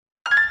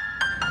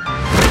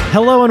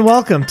Hello and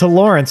welcome to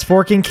Lawrence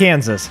Forking,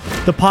 Kansas,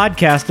 the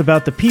podcast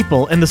about the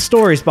people and the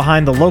stories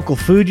behind the local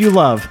food you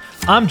love.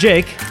 I'm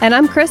Jake. And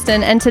I'm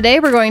Kristen, and today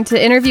we're going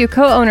to interview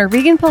co-owner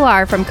Regan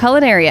Pillar from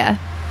Culinaria.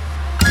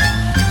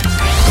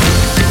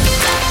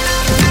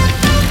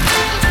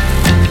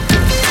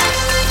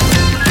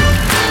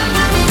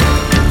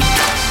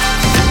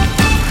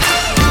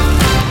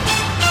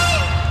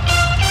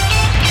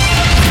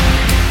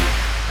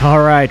 All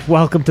right,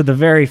 welcome to the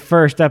very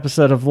first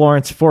episode of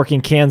Lawrence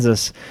Forking,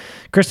 Kansas.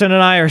 Kristen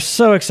and I are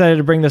so excited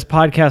to bring this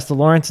podcast to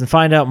Lawrence and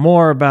find out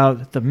more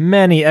about the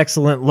many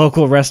excellent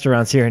local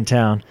restaurants here in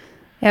town.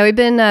 Yeah, we've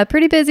been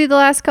pretty busy the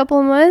last couple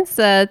of months.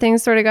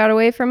 Things sort of got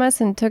away from us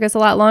and took us a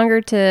lot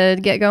longer to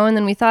get going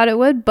than we thought it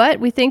would,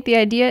 but we think the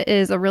idea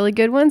is a really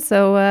good one,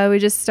 so we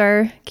just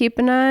start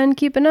keeping on.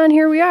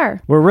 Here we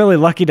are. We're really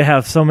lucky to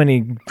have so many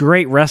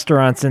great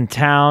restaurants in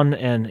town,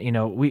 and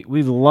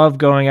we love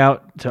going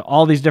out to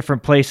all these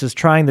different places,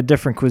 trying the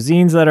different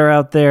cuisines that are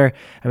out there,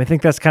 and I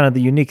think that's kind of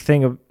the unique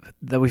thing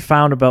that we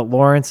found about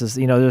Lawrence is,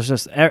 there's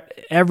just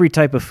every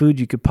type of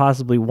food you could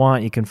possibly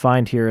want you can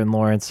find here in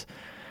Lawrence.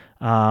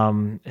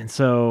 And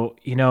so,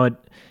 it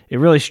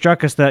really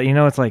struck us that,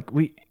 it's like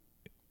we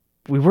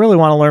really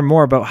want to learn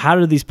more about how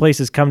did these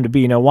places come to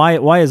be?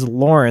 Why is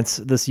Lawrence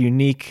this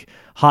unique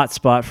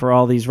hotspot for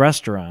all these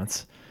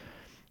restaurants?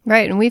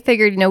 Right. And we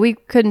figured, we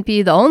couldn't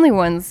be the only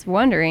ones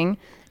wondering.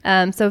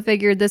 So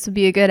figured this would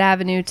be a good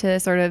avenue to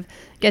sort of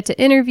get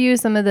to interview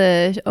some of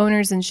the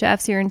owners and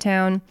chefs here in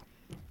town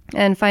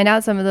and find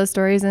out some of those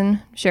stories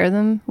and share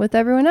them with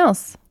everyone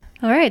else.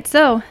 All right,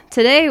 so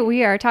today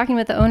we are talking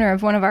with the owner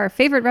of one of our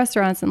favorite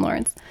restaurants in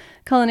Lawrence.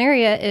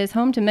 Culinaria is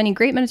home to many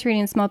great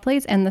Mediterranean small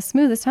plates and the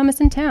smoothest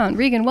hummus in town.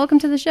 Regan, welcome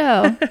to the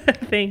show.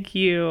 Thank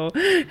you.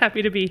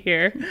 Happy to be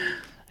here.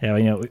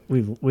 Yeah,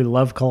 we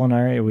love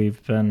Culinaria.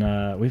 We've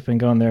been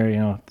going there,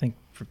 I think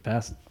for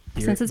past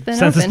year. Since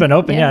it's been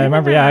open. Yeah, I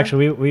remember. Yeah,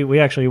 actually, we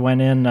actually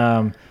went in.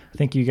 I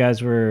think you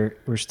guys were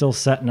still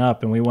setting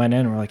up, and we went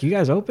in and we're like, "You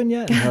guys open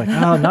yet?" And they're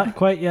like, "Oh, not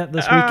quite yet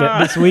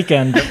this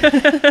weekend."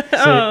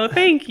 So,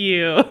 thank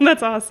you.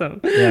 That's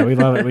awesome. Yeah, we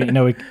love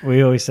it.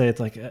 We always say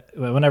it's like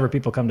whenever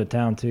people come to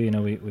town too,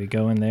 we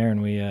go in there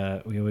and we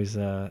always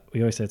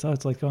say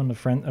it's like going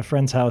to a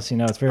friend's house.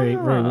 It's very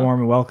very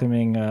warm and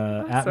welcoming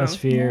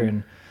atmosphere,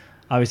 and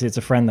obviously it's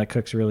a friend that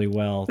cooks really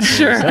well too,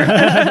 sure. So.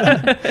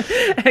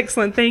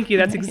 Excellent. Thank you.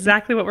 That's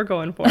exactly what we're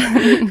going for.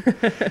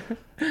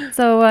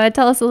 So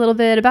tell us a little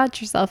bit about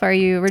yourself. Are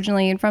you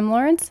originally from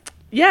Lawrence?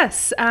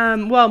 Yes.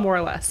 Well, more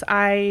or less.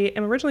 I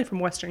am originally from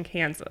Western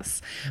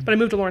Kansas, but I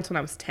moved to Lawrence when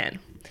I was 10.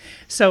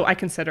 So I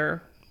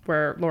consider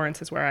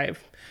Lawrence is where I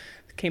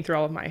came through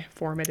all of my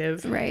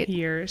formative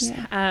years.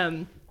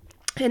 Yeah.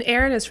 And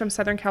Aaron is from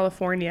Southern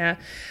California,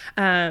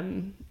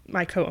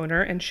 my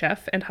co-owner and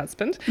chef and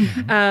husband.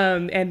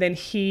 Mm-hmm. And then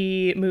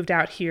he moved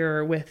out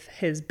here with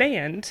his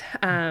band,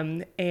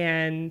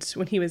 and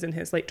when he was in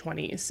his late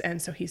 20s.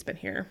 And so he's been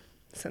here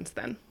since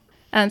then.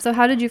 So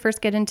how did you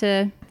first get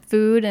into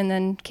food and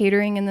then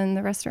catering and then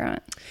the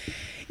restaurant?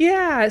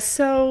 Yeah.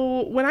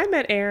 So when I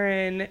met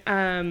Aaron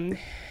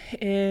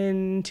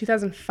in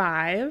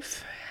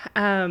 2005,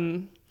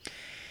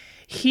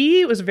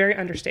 he was very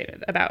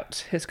understated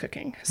about his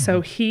cooking.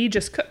 So he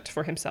just cooked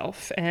for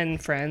himself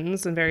and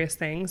friends and various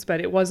things,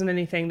 but it wasn't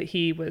anything that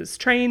he was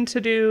trained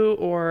to do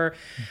or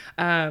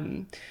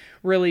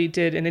really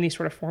did in any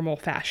sort of formal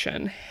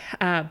fashion.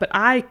 But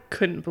I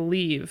couldn't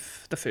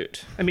believe the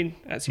food. I mean,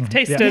 as you've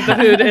tasted the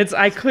food,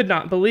 I could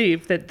not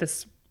believe that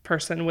this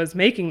person was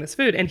making this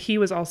food. And he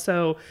was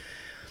also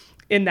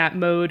in that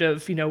mode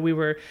of, we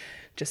were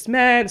just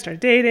met and started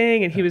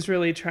dating, and he was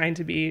really trying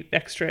to be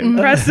extra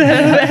impressive.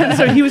 And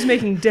so he was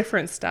making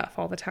different stuff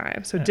all the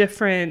time. So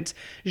different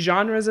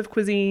genres of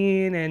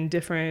cuisine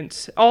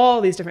and all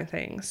these different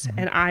things. Mm-hmm.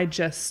 And I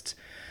just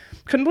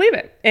couldn't believe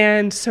it.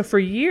 And so for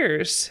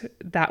years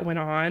that went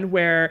on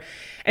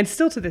and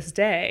still to this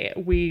day,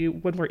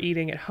 when we're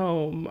eating at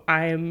home,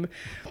 I'm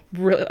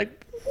really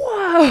like,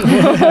 whoa,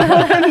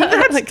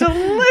 that's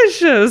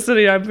delicious. And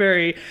I'm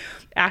very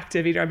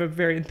active eater. I'm a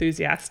very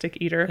enthusiastic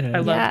eater. Yeah. I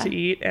love to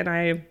eat, and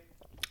I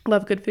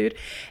love good food.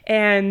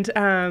 And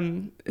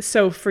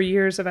so for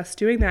years of us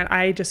doing that,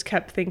 I just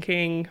kept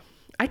thinking,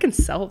 I can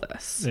sell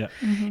this. Yeah.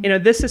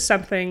 Mm-hmm. This is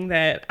something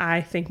that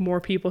I think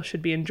more people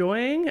should be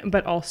enjoying,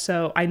 but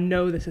also I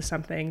know this is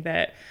something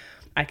that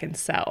I can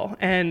sell.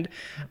 And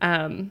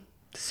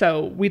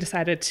so we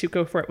decided to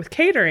go for it with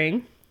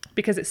catering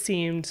because it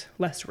seemed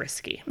less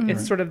risky. Mm-hmm.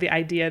 It's sort of the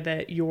idea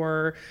that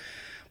your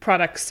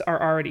products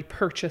are already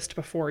purchased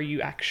before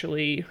you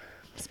actually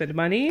spend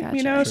money,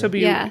 Gotcha. So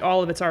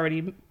all of it's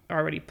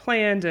already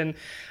planned, and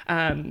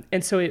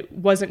so it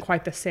wasn't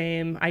quite the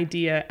same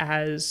idea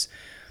as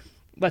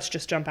let's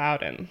just jump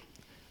out and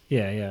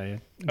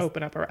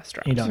open up a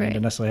restaurant. You don't need to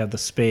necessarily have the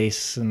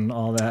space and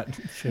all that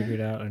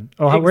figured out. And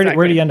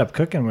where do you end up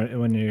cooking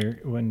when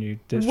you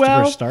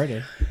first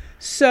started?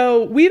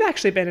 So we've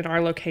actually been in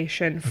our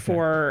location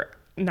for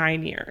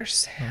 9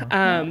 years.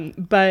 Uh-huh.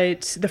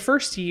 But the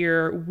first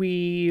year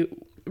we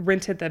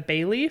rented the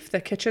Bayleaf,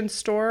 the kitchen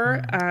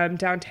store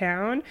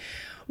downtown,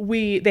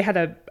 they had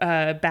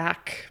a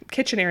back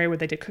kitchen area where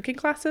they did cooking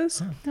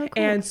classes. Oh, cool.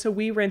 And so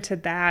we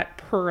rented that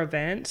per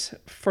event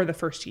for the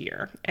first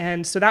year.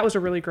 And so that was a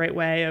really great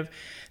way of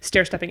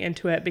stair stepping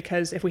into it,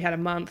 because if we had a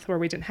month where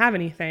we didn't have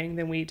anything,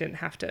 then we didn't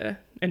have to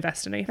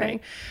invest in anything.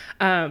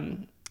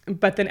 Right.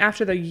 But then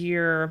after the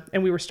year,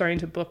 and we were starting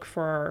to book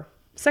for our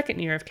second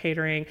year of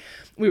catering,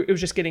 it was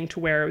just getting to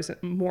where it was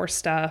more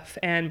stuff,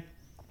 and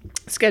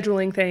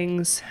scheduling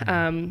things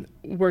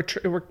were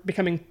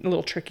becoming a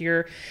little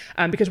trickier,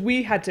 because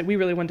we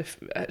really wanted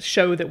to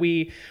show that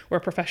we were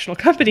a professional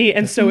company.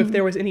 And so if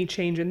there was any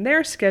change in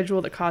their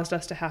schedule that caused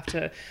us to have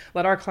to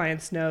let our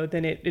clients know,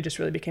 then it just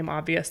really became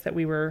obvious that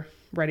we were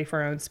ready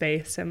for our own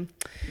space, and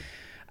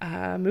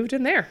moved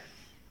in there.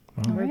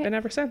 We've been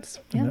ever since.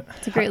 Yeah,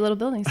 it's a great little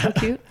building. So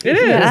cute. It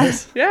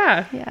is.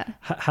 Yeah. Yeah.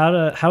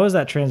 How was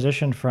that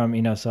transition from,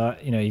 so,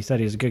 you said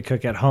he's a good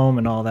cook at home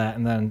and all that,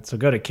 and then so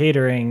go to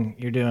catering,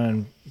 you're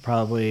doing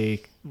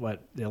probably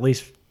at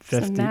least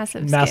 50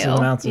 massive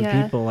amounts of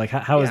Yeah. people. Like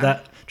how was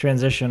that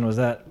transition? Was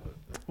that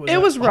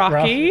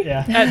rocky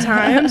rough? at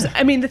times.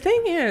 I mean, the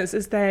thing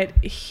is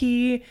that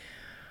he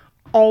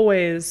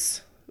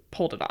always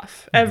pulled it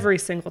off every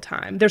single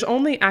time. There's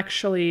only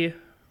actually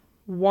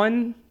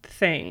one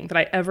thing that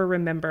I ever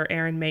remember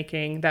Aaron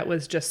making that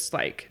was just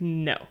like,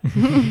 no.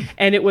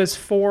 And it was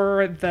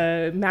for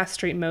the Mass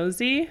Street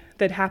Mosey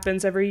that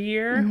happens every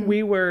year.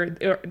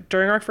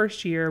 During our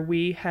first year,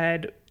 we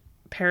had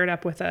paired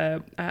up with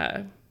a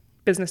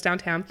business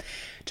downtown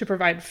to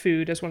provide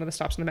food as one of the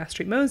stops on the Mass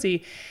Street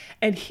Mosey.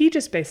 And he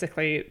just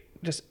basically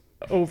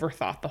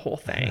overthought the whole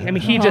thing. I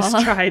mean, he just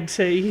tried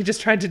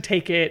to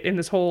take it in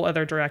this whole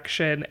other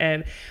direction,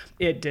 and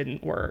it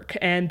didn't work.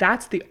 And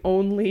that's the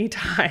only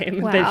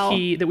time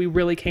that we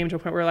really came to a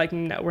point where we're like,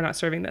 no, we're not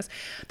serving this.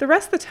 The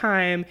rest of the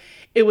time,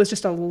 it was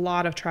just a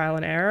lot of trial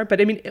and error.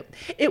 But I mean,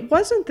 it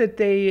wasn't that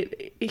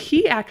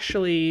he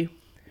actually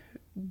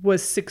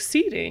was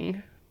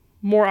succeeding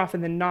more often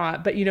than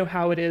not, but you know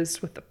how it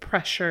is with the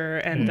pressure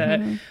and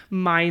the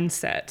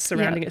mindset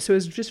surrounding it. So it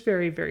was just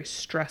very, very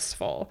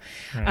stressful.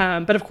 Right.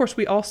 But of course,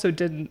 we also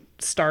didn't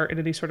start in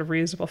any sort of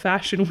reasonable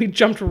fashion. We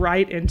jumped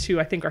right into,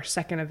 I think our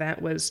second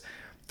event was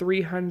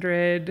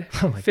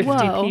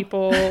 350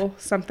 people,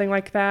 something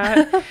like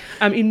that.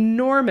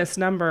 Enormous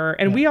number.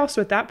 And we also,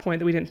 at that point,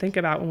 that we didn't think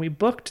about when we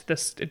booked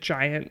this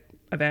giant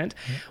event,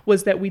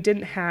 was that we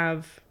didn't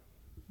have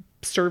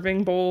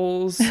serving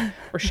bowls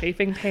or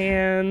chafing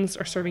pans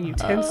or serving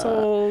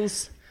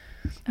utensils,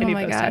 any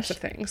of those types of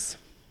things.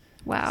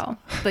 Wow.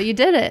 But you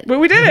did it. But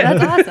we did it.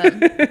 That's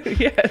awesome.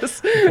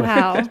 Yes.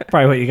 Wow.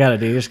 Probably what you got to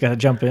do. You just got to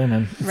jump in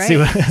and see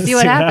what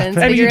happens.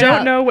 And you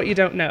don't know what you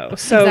don't know.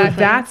 So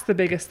that's the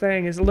biggest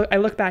thing is I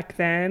look back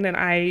then and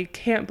I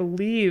can't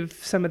believe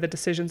some of the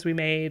decisions we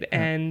made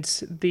and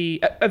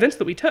the events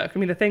that we took. I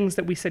mean, the things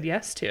that we said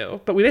yes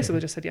to, but we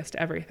basically just said yes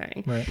to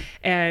everything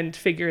and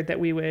figured that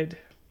we would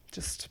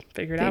just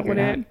figure it out when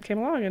it came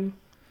along.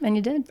 And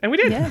you did. And we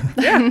did.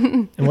 Yeah.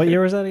 And what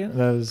year was that again?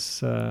 That was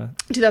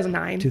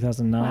 2009.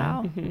 2009.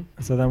 Wow.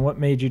 Mm-hmm. So then what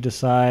made you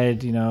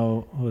decide,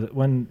 was it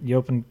when you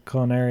opened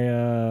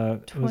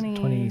Culinaria?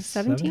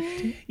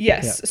 2017?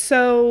 Yes. Yeah.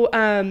 So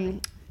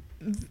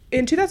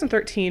in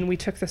 2013, we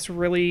took this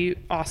really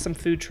awesome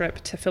food trip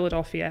to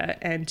Philadelphia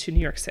and to New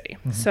York City.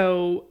 Mm-hmm.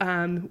 So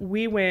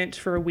we went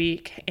for a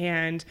week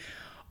and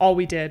all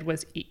we did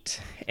was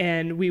eat,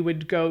 and we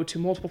would go to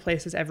multiple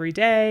places every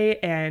day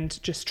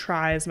and just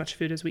try as much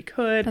food as we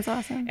could. That's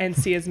awesome. And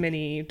see as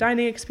many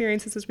dining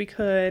experiences as we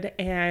could.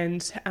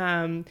 And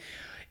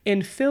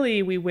in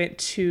Philly, we went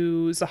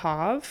to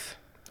Zahav,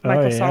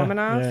 Michael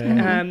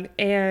Solomonov,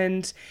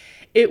 and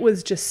it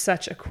was just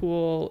such a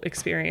cool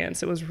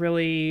experience. It was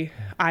really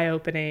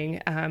eye-opening,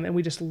 and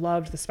we just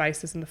loved the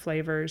spices and the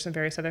flavors and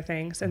various other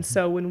things. And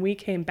so when we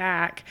came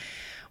back,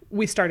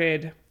 we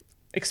started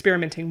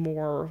experimenting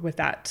more with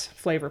that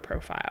flavor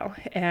profile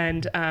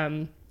and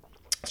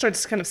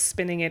started kind of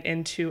spinning it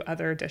into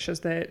other dishes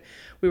that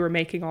we were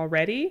making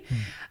already.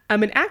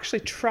 And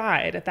actually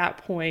tried at that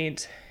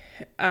point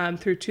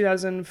through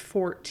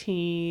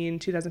 2014,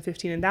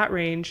 2015, in that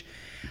range,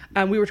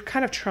 we were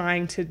kind of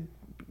trying to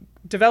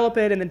develop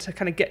it and then to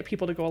kind of get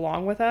people to go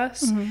along with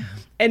us. Mm-hmm.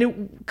 And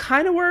it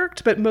kind of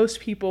worked, but most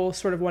people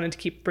sort of wanted to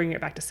keep bringing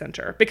it back to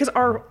center because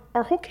our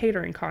whole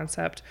catering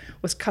concept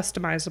was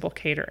customizable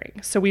catering.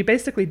 So we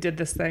basically did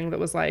this thing that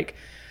was like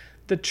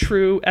the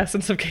true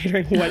essence of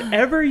catering.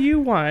 Whatever you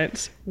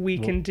want, we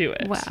can do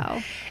it.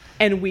 Wow.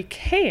 And we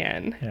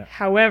can. Yeah.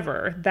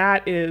 However,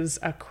 that is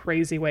a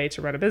crazy way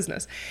to run a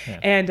business. Yeah.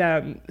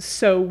 And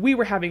so we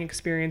were having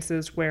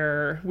experiences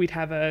where we'd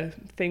have a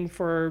thing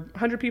for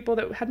 100 people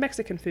that had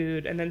Mexican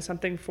food and then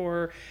something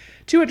for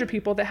 200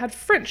 people that had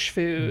French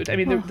food. I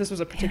mean, this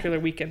was a particular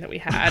weekend that we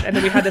had. And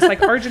then we had this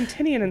like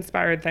Argentinian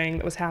inspired thing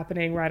that was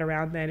happening right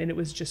around then. And it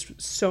was just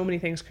so many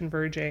things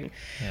converging.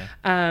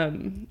 Yeah.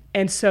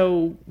 And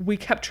so we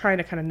kept trying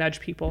to kind of nudge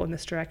people in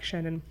this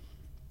direction. And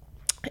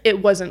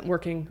it wasn't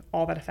working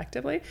all that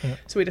effectively. Yeah.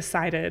 So we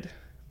decided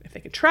if they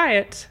could try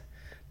it,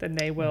 then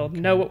they will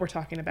know what we're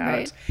talking about.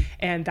 Right.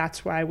 And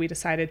that's why we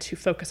decided to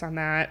focus on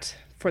that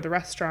for the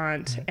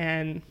restaurant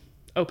and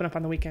open up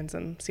on the weekends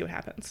and see what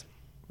happens.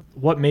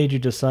 What made you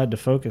decide to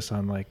focus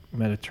on like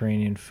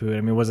Mediterranean food?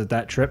 I mean, was it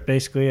that trip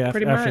basically after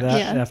Pretty much. that?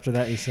 Yeah. After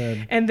that, you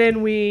said. And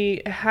then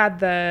we had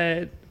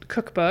the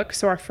cookbook.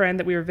 So our friend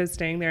that we were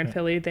visiting there in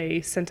Philly,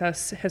 they sent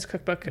us his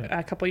cookbook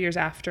a couple years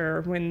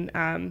after when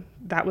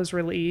that was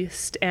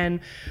released. And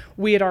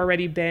we had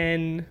already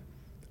been,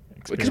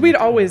 because we'd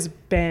always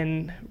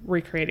been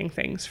recreating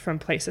things from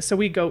places. So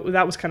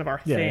that was kind of our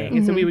thing.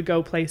 And so we would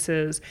go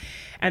places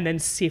and then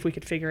see if we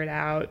could figure it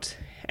out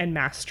and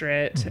master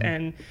it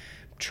and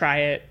try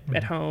it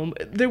at home.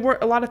 There were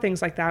a lot of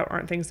things like that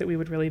aren't things that we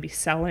would really be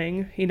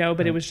selling,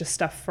 but it was just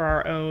stuff for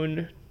our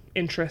own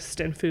interest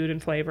in food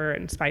and flavor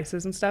and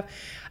spices and stuff.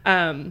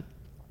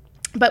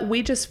 But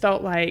we just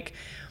felt like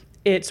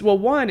it's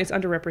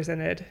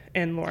underrepresented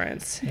in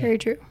Lawrence. Very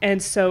true.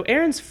 And so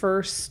Aaron's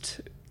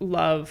first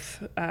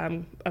love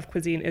of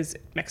cuisine is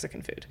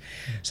Mexican food.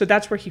 So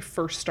that's where he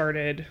first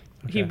started.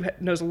 He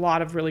knows a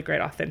lot of really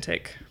great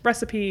authentic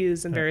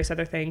recipes and various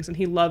other things, and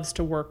he loves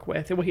to work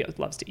with, he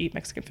loves to eat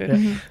Mexican food.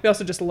 He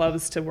also just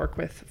loves to work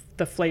with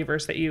the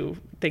flavors that you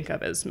think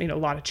of as, a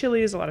lot of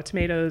chilies, a lot of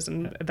tomatoes,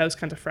 and those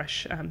kinds of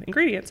fresh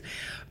ingredients.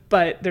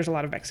 But there's a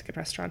lot of Mexican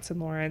restaurants in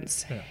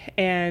Lawrence.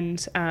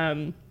 And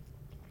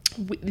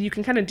you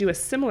can kind of do a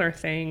similar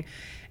thing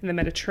in the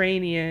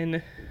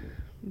Mediterranean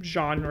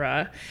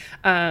genre,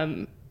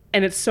 and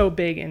it's so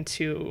big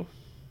into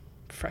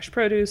fresh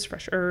produce,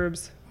 fresh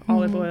herbs,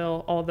 olive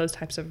oil, all of those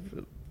types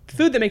of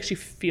food that makes you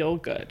feel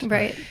good,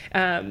 Right.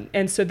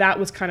 And so that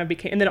was kind of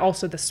became, and then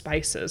also the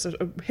spices.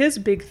 His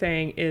big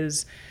thing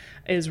is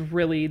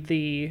really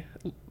the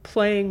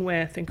playing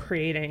with and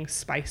creating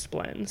spice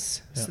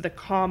blends. So the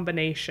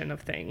combination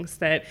of things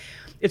that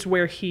it's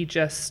where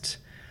he's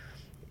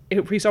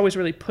always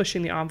really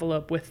pushing the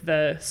envelope with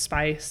the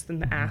spice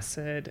and the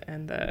acid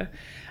and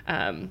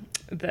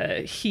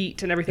the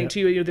heat and everything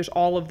too. There's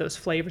all of those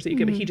flavors that you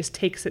get, but he just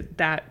takes it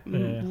that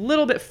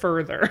little bit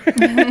further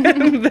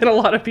than a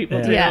lot of do.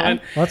 Yeah.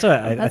 And Well, that's what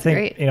I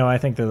think. great. I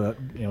think that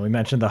we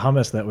mentioned the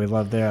hummus that we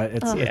love there.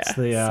 It's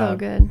the so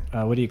good.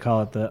 What do you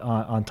call it? The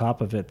on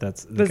top of it.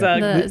 That's The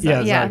zug.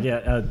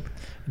 zug.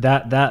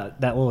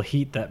 That little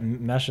heat that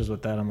meshes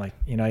with that. I'm like,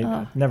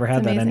 I've never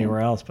had that amazing.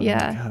 anywhere else, but I'm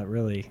like, Yeah. God, it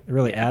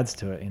really adds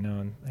to it,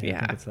 and I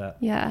think it's that.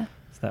 Yeah.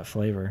 It's that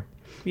flavor.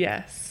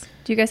 yes.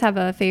 Do you guys have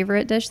a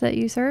favorite dish that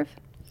you serve?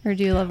 Or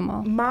do you love them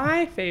all?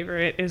 My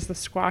favorite is the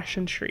squash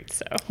and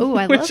chorizo. Oh,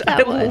 I love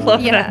that one. I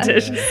love Yeah. that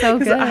dish. So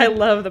 'Cause good. I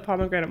love the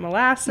pomegranate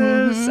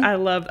molasses. I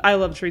love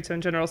chorizo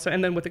in general. So,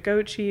 and then with the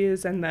goat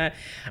cheese and the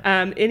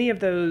any of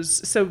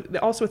those. So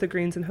also with the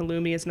greens and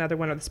halloumi is another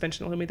one, or the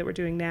spinach and halloumi that we're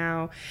doing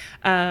now.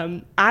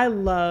 I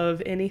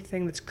love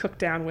anything that's cooked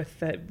down with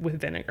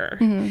vinegar.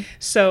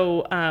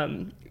 So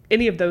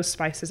any of those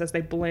spices as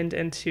they blend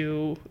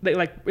into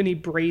like any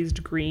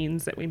braised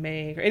greens that we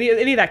make, or any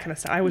of that kind of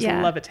stuff. I always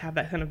love it to have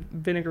that kind of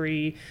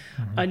vinegary,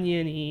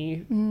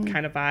 oniony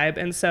kind of vibe.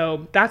 And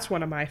so that's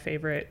one of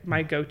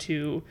my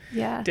go-to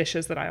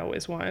dishes that I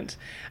always want.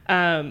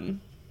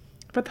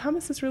 But the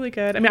hummus is really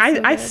good. I mean,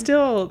 I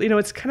still,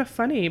 it's kind of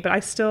funny, but I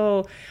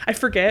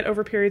forget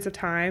over periods of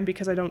time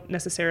because I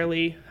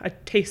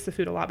taste the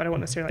food a lot, but I won't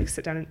necessarily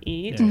sit down and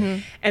eat.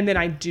 And then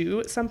I do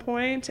at some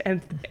point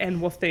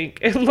and we'll think,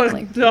 and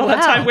all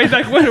that time way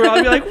back when,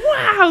 I'll be like,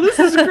 wow, this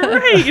is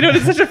great.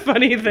 It's such a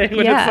funny thing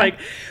when it's like,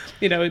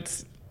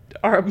 it's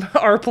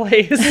our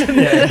place and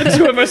the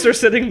two of us are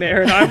sitting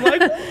there and I'm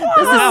like, wow.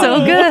 This is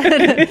so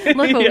good.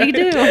 Look what we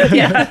do.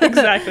 Yeah,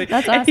 exactly.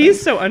 That's awesome. And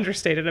he's so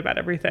understated about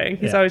everything.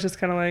 He's always just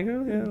kind of like,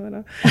 oh yeah, why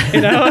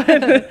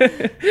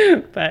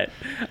not? But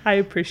I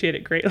appreciate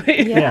it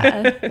greatly.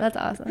 Yeah, that's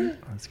awesome.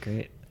 That's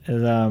great.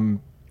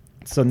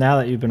 So now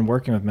that you've been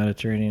working with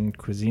Mediterranean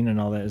cuisine and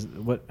all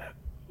that,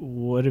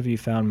 what have you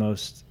found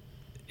most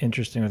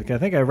interesting with it? I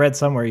think I read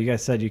somewhere you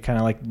guys said you kind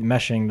of like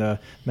meshing the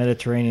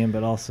Mediterranean,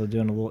 but also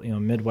doing a little,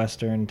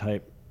 Midwestern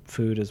type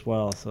food as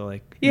well. So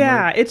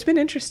it's been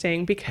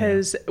interesting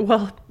because,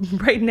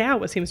 right now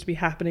what seems to be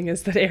happening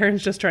is that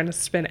Aaron's just trying to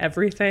spin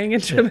everything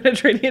into the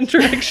Mediterranean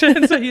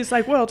direction. So he's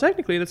like, well,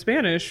 technically the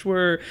Spanish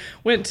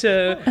went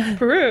to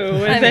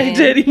Peru and they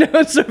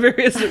did, so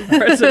various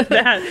parts of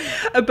that.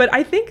 But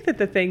I think that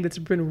the thing that's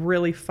been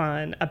really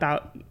fun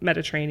about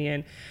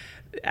Mediterranean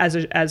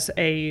as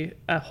a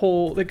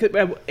whole,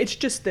 it's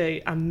just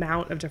the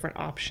amount of different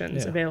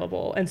options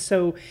available. And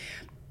so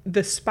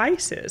the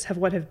spices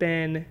have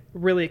been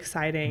really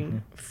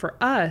exciting for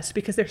us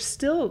because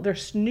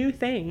there's new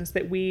things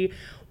that we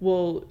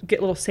will get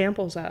little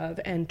samples of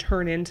and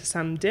turn into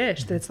some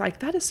dish that's like,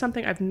 that is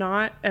something I've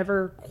not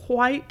ever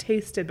quite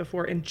tasted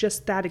before in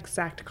just that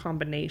exact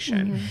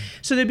combination.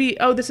 So there'd be,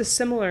 this is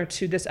similar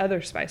to this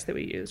other spice that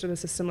we use, or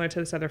this is similar to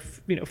this other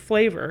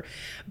flavor,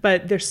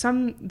 but there's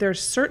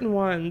certain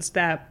ones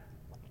that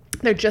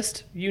they're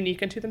just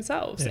unique unto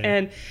themselves.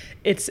 And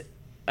it's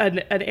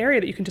an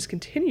area that you can just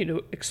continue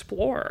to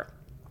explore.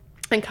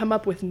 and come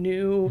up with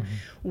new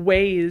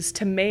ways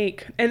to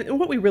make. And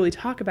what we really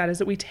talk about is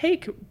that we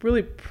take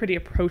really pretty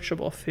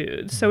approachable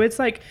food. So it's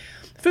like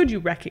food you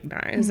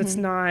recognize. It's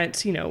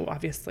not,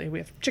 obviously we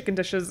have chicken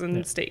dishes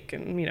and steak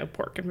and,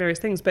 pork and various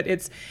things, but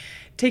it's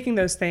taking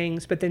those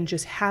things, but then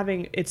just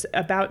it's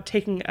about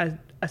taking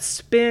a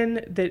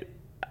spin that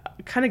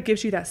kind of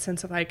gives you that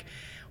sense of like,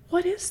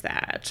 what is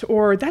that?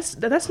 Or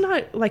that's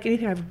not like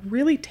anything I've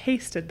really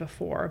tasted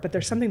before, but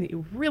there's something that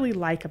you really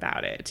like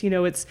about it.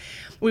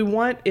 We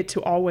want it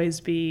to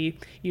always be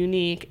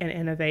unique and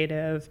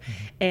innovative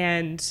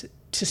and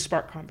to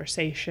spark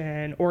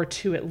conversation or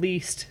to at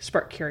least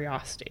spark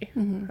curiosity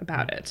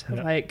about it.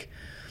 Yeah. Like,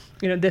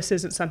 this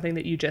isn't something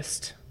that you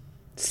just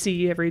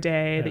see every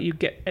day, that you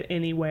get at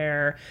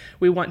anywhere.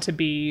 We want to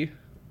be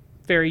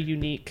very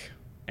unique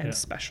and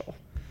special.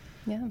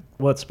 Yeah.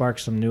 What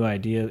sparks some new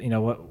ideas?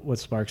 What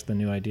sparks the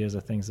new ideas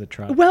of things that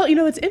try? Well,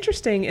 what's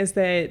interesting is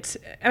that,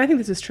 and I think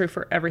this is true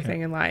for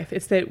everything in life,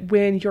 it's that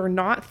when you're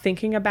not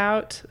thinking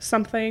about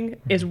something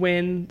is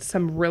when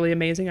some really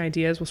amazing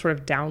ideas will sort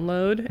of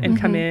download and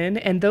come in.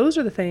 And those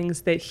are the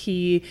things that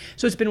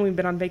so it's been, we've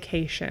been on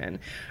vacation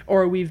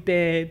or we've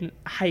been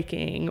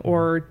hiking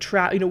or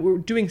we're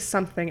doing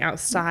something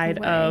outside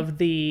of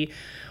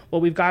well,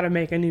 we've got to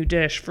make a new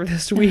dish for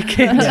this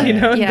weekend,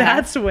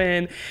 That's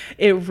when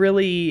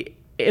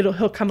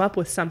he'll come up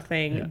with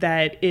something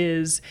that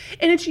is,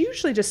 and it's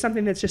usually just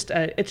something that's just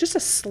a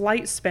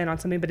slight spin on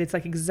something, but it's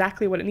like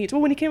exactly what it needs.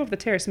 Well, when he came up with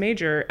the Terrace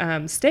Major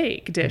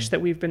steak dish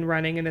that we've been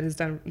running and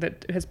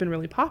that has been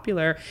really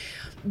popular,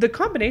 the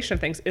combination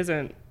of things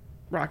isn't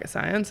rocket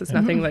science. It's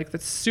nothing like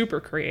that's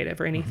super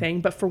creative or anything,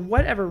 but for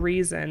whatever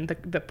reason,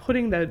 the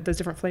putting those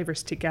different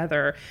flavors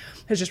together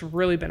has just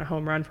really been a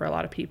home run for a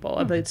lot of people.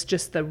 It's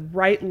just the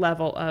right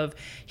level of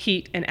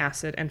heat and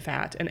acid and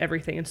fat and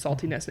everything and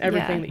saltiness and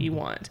everything that you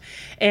want.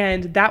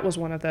 And that was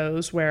one of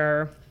those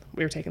where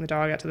we were taking the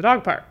dog out to the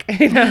dog park,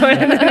 and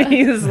then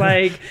he's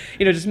like,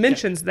 just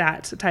mentions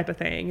that type of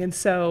thing. And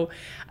so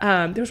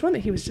there was one that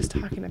he was just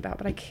talking about,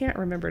 but I can't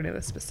remember any of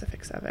the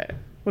specifics of it.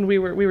 When we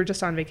were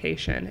just on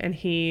vacation, and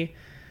he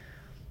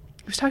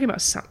was talking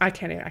about I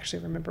can't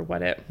actually remember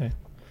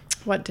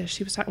what dish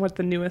he was talking, what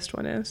the newest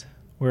one is.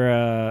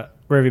 Where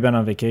have you been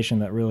on vacation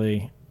that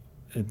really,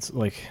 it's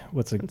like,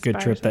 what's a good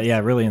trip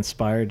that really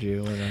inspired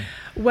you?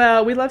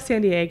 Well, we love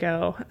San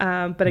Diego,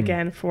 but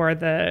again, for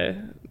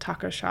the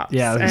taco shops.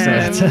 Yeah,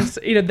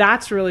 and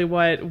that's really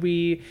what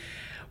we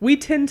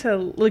tend to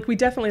like. We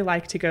definitely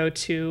like to go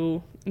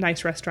to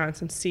nice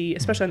restaurants and see,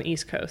 especially on the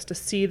East Coast, to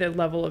see the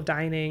level of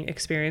dining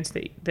experience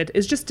that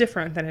is just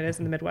different than it is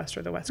in the Midwest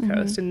or the West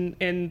Coast.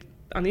 And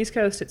on the East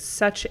Coast, it's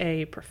such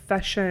a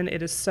profession.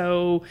 It is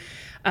so,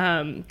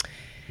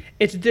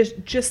 it's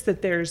just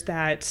that there's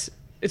that.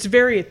 It's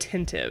very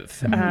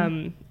attentive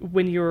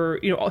when you're,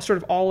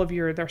 sort of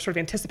they're sort of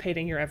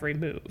anticipating your every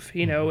move,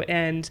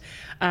 and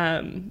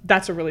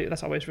that's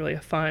always really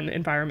a fun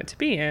environment to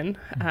be in,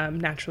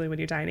 naturally when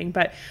you're dining.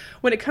 But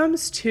when it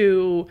comes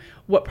to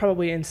what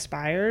probably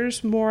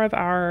inspires more of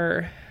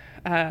our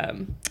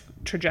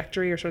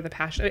trajectory or sort of the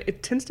passion,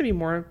 it tends to be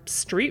more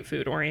street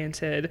food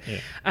oriented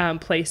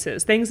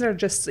places, things that are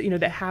just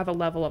that have a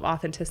level of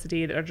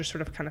authenticity, that are just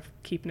sort of kind of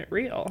keeping it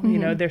real.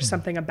 There's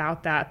something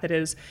about that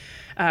is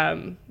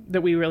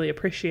that we really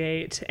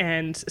appreciate.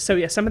 And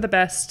so some of the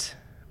best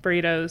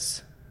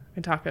burritos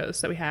and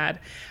tacos that we had,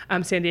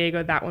 San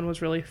Diego, that one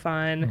was really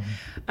fun.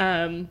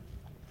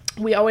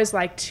 We always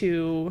like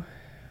to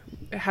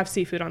have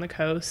seafood on the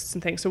coasts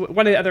and things. So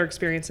one of the other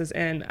experiences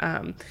in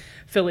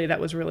Philly that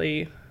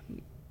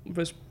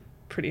was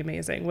pretty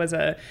amazing was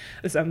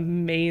this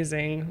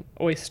amazing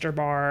oyster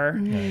bar,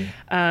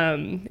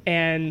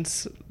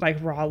 and like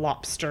raw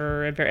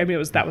lobster, and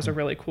that was a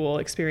really cool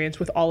experience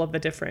with all of the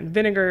different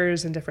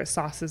vinegars and different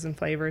sauces and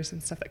flavors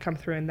and stuff that come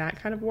through in that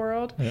kind of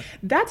world.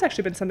 That's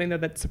actually been something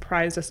that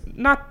surprised us,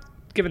 not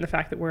given the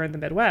fact that we're in the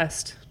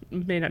Midwest,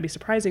 may not be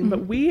surprising,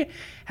 but we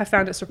have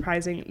found it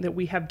surprising that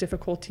we have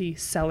difficulty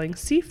selling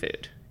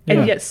seafood,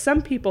 and yet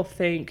some people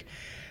think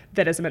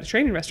that as a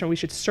Mediterranean restaurant we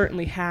should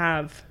certainly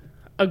have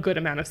a good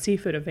amount of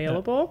seafood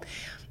available,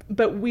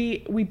 but we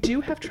do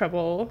have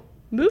trouble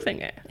moving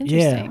it in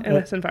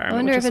this environment. I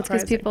wonder if it's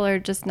because people are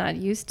just not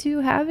used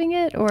to having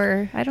it,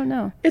 or I don't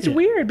know. It's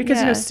weird because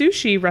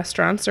sushi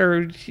restaurants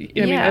are,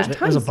 there's tons.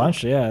 There's a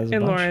bunch,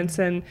 in Lawrence,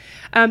 and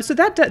so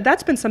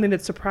that's been something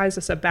that surprised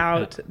us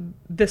about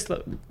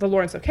the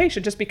Lawrence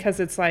location, just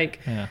because it's like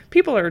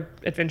people are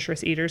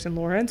adventurous eaters in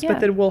Lawrence, but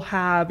then we'll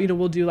have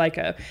we'll do like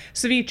a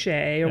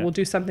ceviche, or we'll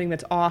do something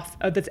that's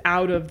that's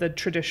out of the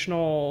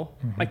traditional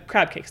like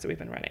crab cakes that we've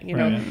been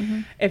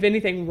running. If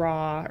anything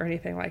raw or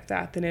anything like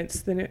that, then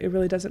it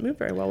really doesn't move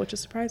very well, which is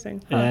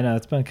surprising. Yeah, I know,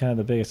 it's been kind of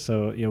the biggest.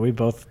 So we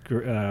both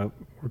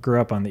grew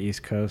up on the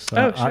East Coast.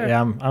 So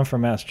I'm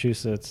from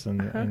Massachusetts,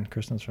 and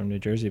Kristen's from New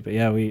Jersey. But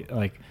we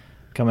like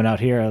coming out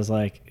here. I was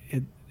like,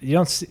 it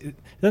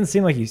doesn't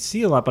seem like you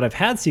see a lot, but I've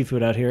had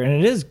seafood out here, and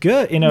it is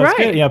good. It's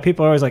good.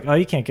 People are always like, oh,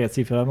 you can't get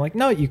seafood. I'm like,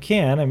 no, you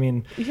can. I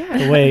mean,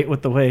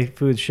 the way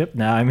food's shipped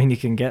now, you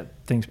can get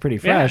things pretty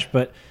fresh,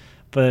 but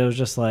but it was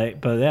just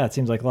like, but yeah, it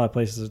seems like a lot of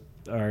places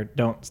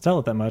don't sell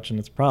it that much, and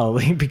it's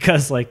probably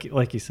because like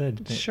you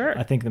said, Sure.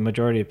 I think the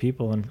majority of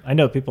people, and I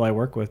know people I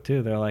work with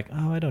too, they're like,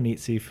 oh, I don't eat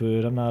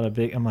seafood, I'm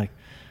like,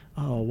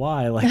 oh,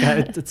 why? Like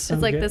it's so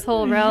it's like good. this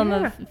whole realm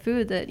of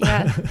food that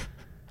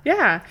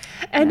Yeah.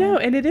 And no,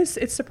 and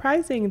it's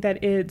surprising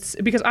that it's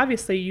because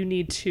obviously you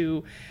need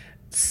to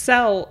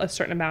sell a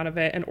certain amount of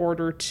it in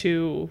order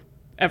to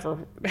ever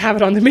have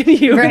it on the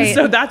menu. Right. And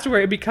so that's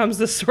where it becomes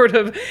this sort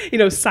of,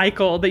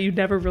 cycle that you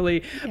never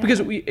really, because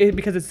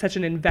it's such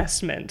an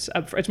investment.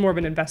 It's more of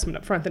an investment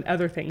up front than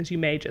other things you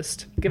may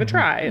just give a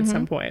try at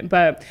some point.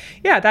 But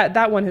yeah,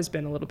 that one has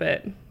been a little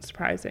bit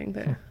surprising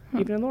that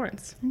even in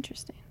Lawrence.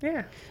 Interesting.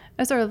 Yeah.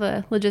 That's sort of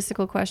a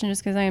logistical question,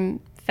 just because I'm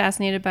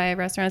fascinated by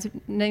restaurants.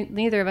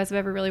 Neither of us have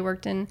ever really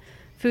worked in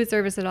food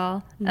service at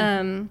all.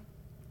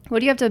 What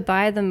do you have to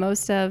buy the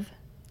most of,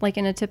 like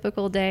in a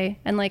typical day?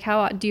 And like,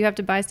 how do you have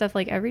to buy stuff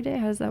like every day?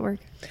 How does that work?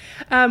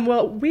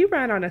 Well, we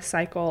run on a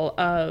cycle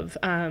of,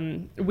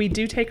 we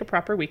do take a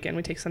proper weekend.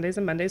 We take Sundays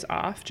and Mondays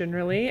off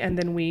generally. And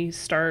then we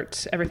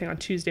start everything on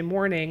Tuesday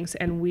mornings,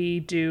 and we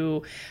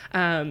do,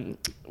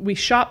 we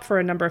shop for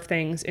a number of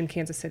things in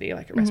Kansas City,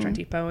 like at Restaurant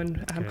Depot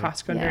and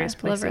Costco and various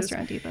places. I love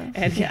Restaurant Depot.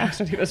 And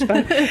Restaurant Depot's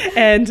fun.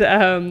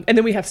 and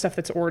then we have stuff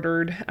that's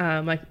ordered,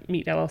 like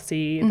Meat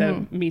LLC,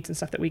 the meats and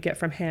stuff that we get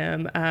from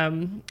him,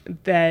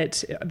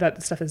 that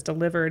stuff is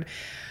delivered.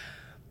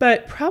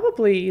 But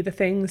probably the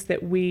things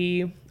that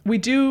we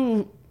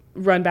do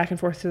run back and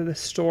forth to the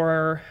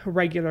store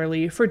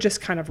regularly for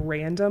just kind of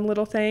random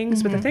little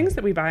things. But the things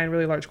that we buy in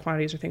really large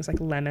quantities are things like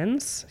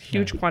lemons,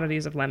 huge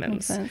quantities of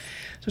lemons. So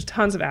there's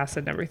tons of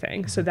acid and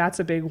everything. So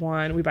that's a big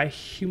one. We buy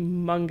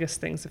humongous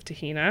things of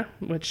tahina,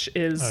 which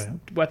is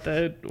what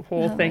the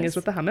whole thing is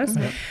with the hummus,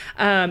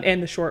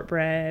 and the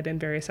shortbread and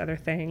various other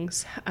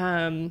things.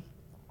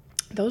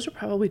 Those are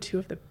probably two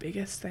of the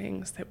biggest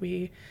things that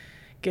we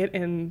get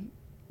in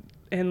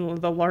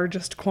the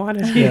largest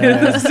quantities.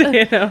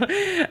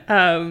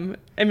 I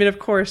mean, of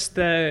course,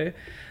 the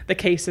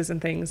cases and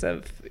things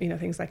of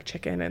things like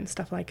chicken and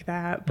stuff like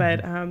that,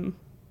 but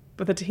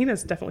the tahina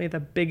is definitely the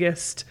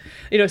biggest.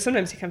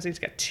 Sometimes he comes and he's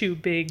got two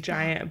big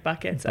giant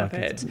buckets of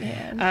it,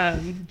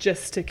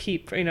 just to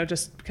keep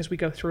just because we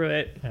go through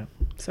it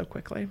so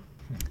quickly.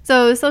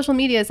 So social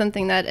media is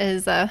something that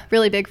is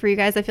really big for you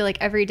guys. I feel like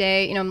every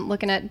day, I'm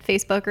looking at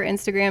Facebook or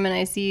Instagram and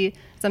I see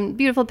some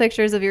beautiful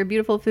pictures of your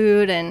beautiful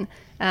food. And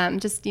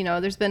there's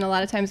been a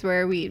lot of times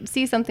where we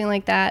see something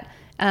like that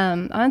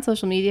on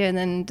social media and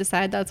then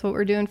decide that's what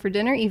we're doing for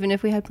dinner, even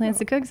if we had plans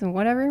to cook. So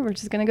whatever, we're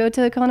just going to go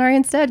to Culinary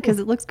instead because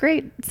it looks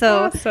great.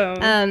 So awesome.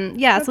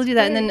 So we'll do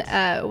that. Great. And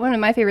then one of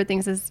my favorite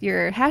things is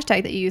your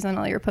hashtag that you use on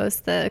all your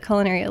posts, the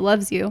Culinary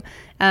Loves You.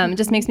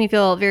 Just makes me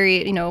feel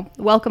very,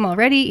 welcome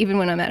already, even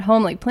when I'm at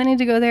home, like planning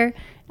to go there.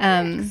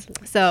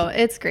 So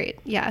it's great.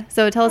 Yeah.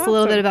 So tell us a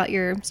little bit about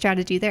your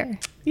strategy there.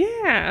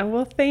 Yeah.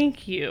 Well,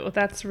 thank you.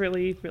 That's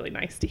really, really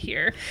nice to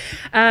hear.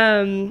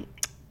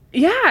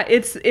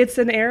 It's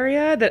an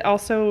area that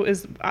also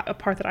is a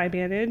part that I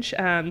manage.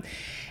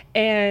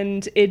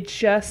 And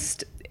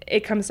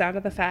it comes down to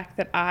the fact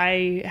that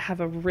I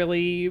have a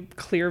really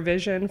clear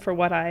vision for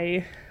what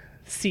I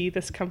see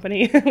this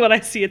company, what I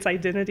see its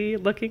identity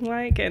looking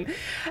like. And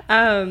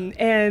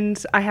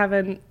I have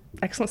an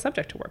excellent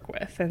subject to work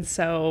with. And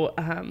so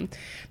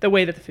the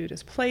way that the food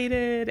is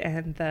plated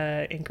and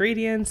the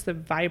ingredients, the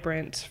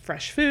vibrant,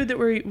 fresh food that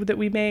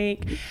we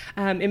make,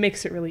 it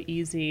makes it really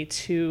easy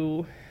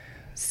to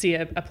see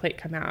a plate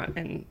come out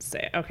and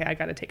say, okay, I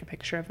got to take a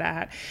picture of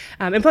that.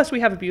 And plus we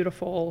have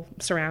beautiful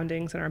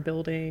surroundings in our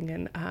building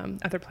and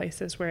other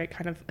places where it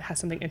kind of has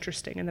something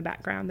interesting in the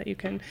background that you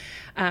can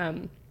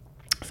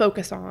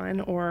focus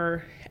on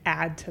or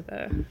add to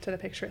the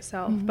picture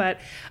itself. But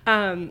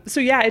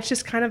it's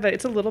just kind of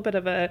it's a little bit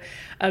of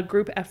a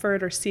group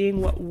effort or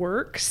seeing what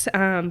works.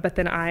 But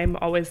then I'm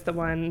always the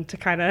one to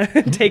kind of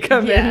take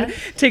them and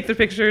take the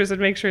pictures and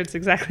make sure it's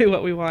exactly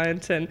what we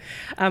want and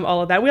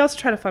all of that. We also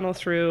try to funnel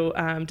through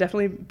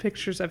definitely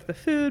pictures of the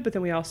food, but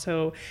then we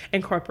also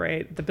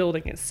incorporate the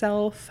building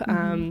itself.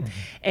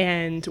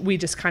 And we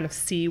just kind of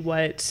see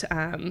what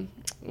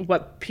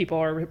people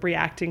are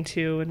reacting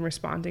to and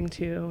responding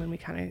to, and we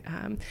kind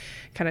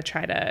of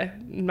try to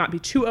not be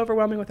too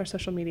overwhelming with our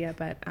social media,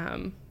 but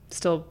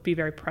still be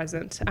very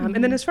present.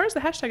 And then as far as the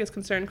hashtag is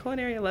concerned,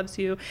 Culinary Loves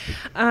You,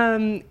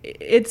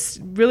 it's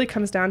really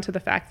comes down to the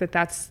fact that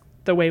that's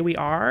the way we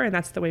are and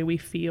that's the way we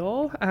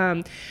feel.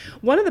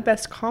 One of the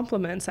best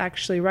compliments,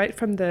 actually, right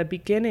from the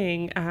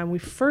beginning, we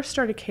first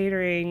started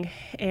catering,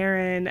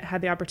 Aaron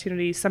had the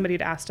opportunity, somebody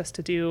had asked us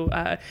to do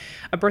a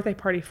birthday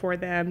party for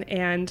them,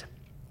 and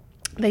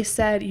they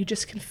said, you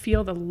just can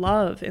feel the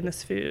love in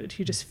this food.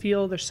 You just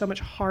feel there's so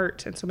much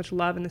heart and so much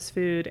love in this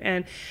food.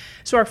 And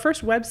so our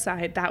first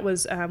website, that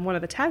was one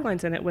of the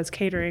taglines in it was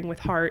Catering with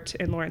Heart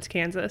in Lawrence,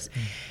 Kansas.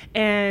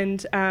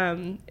 And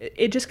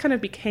it just kind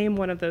of became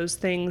one of those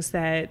things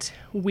that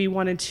we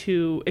wanted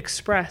to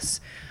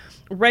express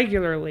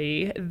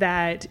regularly,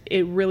 that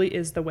it really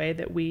is the way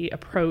that we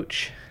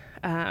approach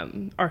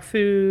our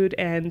food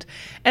and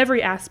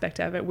every aspect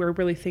of it. We're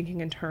really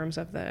thinking in terms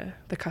of the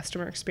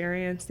customer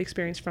experience, the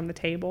experience from the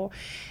table.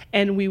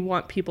 And we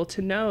want people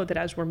to know that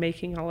as we're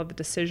making all of the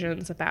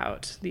decisions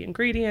about the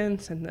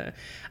ingredients and the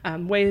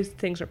ways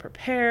things are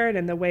prepared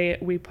and the way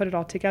we put it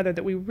all together,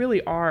 that we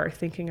really are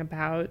thinking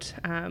about,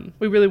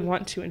 we really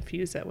want to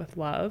infuse it with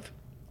love.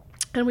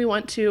 And we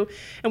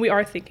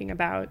are thinking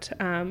about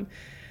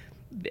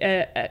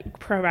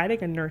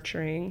providing a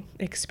nurturing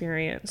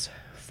experience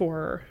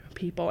for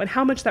people, and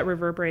how much that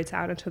reverberates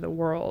out into the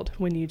world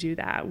when you do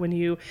that, when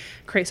you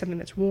create something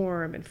that's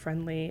warm and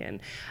friendly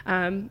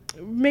and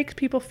makes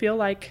people feel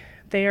like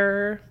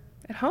they're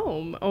at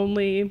home,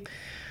 only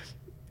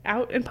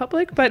out in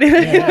public, but in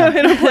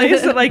a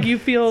place that like you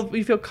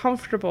feel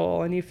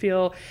comfortable and you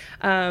feel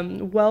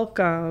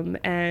welcome,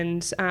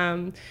 and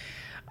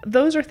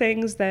those are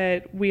things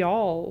that we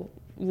all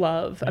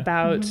love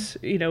about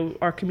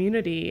our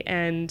community,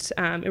 and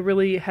it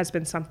really has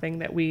been something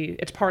that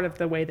it's part of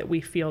the way that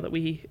we feel that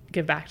we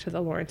give back to the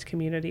Lawrence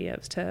community,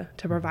 is to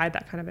provide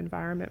that kind of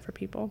environment for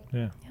people.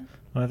 Well,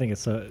 I think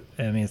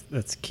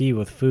it's key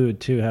with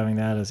food too, having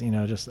that as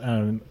just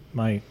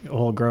my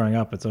whole growing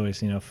up, it's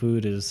always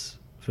food is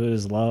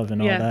love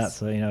and all that,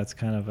 so it's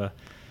kind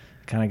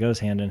of goes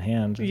hand in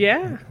hand.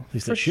 Yeah, at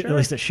least it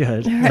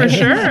should. For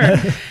sure.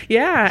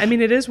 Yeah, I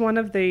mean, it is one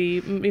of the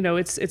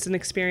it's an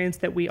experience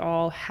that we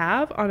all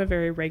have on a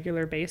very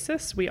regular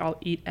basis. We all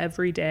eat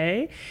every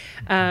day.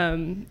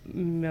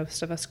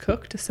 Most of us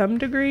cook to some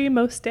degree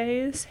most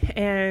days,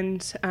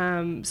 and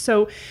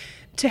so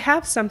to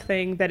have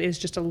something that is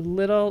just a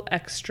little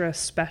extra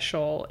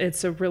special,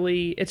 it's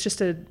just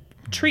a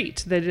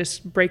treat that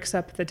just breaks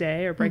up the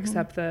day or breaks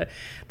up the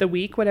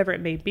week, whatever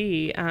it may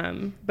be.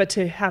 But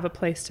to have a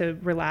place to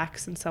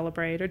relax and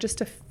celebrate, or just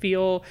to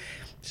feel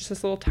just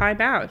this little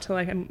time out to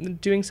I'm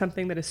doing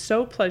something that is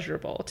so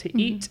pleasurable to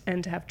eat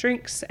and to have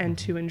drinks and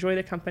to enjoy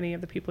the company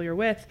of the people you're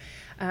with.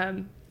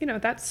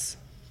 That's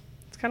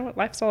kind of what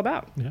life's all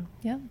about.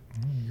 Yeah.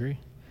 I agree.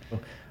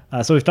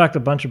 So we've talked a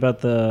bunch about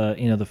the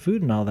the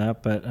food and all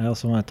that, but I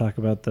also want to talk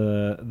about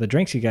the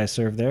drinks you guys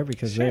serve there,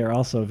 because they are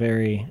also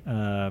very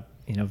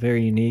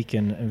very unique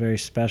and very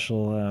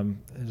special.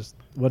 Just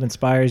what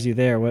inspires you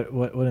there?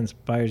 What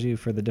inspires you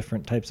for the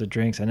different types of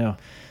drinks? I know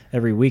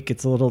every week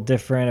it's a little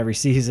different. Every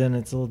season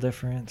it's a little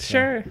different. So.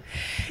 Sure.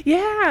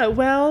 Yeah.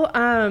 Well,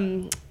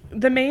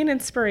 the main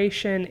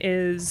inspiration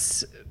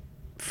is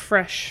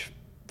fresh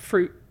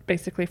fruit,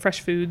 basically fresh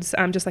foods,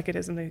 just like it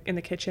is in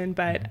the kitchen.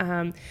 But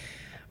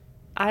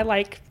I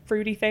like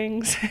fruity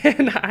things,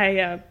 and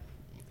I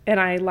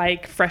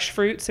like fresh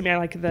fruits. I mean, I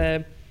like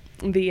the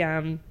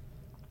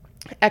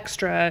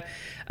extra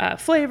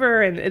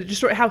flavor, and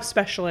just how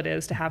special it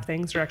is to have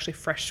things that are actually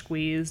fresh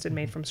squeezed and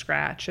made from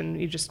scratch, and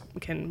you just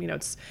can,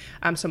 it's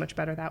so much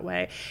better that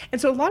way.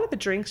 And so a lot of the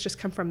drinks just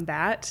come from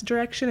that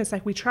direction. It's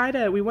like we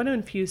want to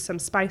infuse some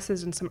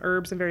spices and some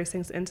herbs and various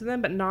things into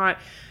them, but not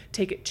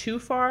take it too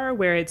far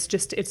where it's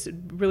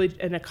really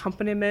an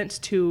accompaniment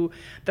to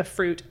the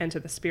fruit and to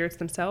the spirits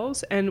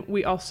themselves. And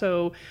we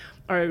also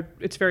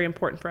it's very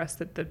important for us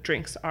that the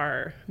drinks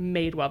are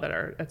made well,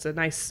 it's a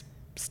nice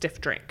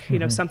stiff drink,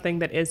 something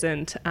that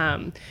isn't,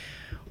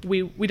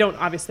 we don't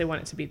obviously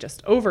want it to be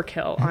just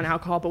overkill on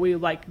alcohol, but we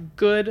like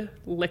good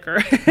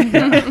liquor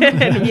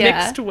and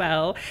mixed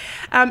well.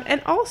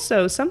 And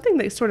also something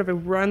that sort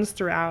of runs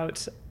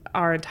throughout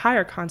our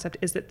entire concept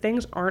is that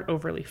things aren't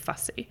overly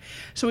fussy.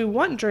 So we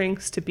want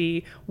drinks to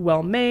be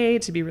well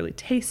made, to be really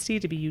tasty,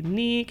 to be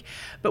unique,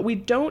 but we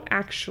don't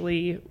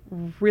actually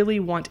really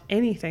want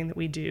anything that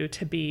we do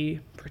to be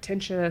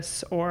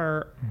pretentious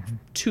or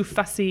too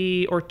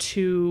fussy or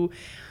too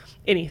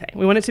anything.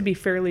 We want it to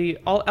be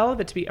all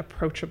of it to be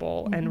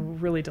approachable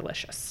and really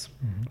delicious.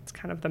 It's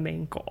kind of the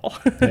main goal.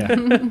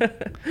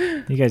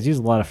 You guys use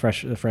a lot of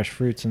fresh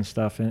fruits and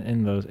stuff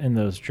in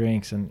those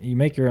drinks, and you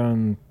make your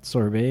own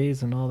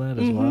sorbets and all that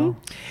as well.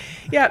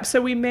 Yeah,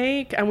 so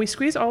we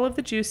squeeze all of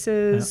the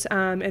juices,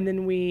 and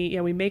then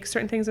we make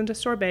certain things into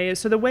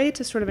sorbets. So the way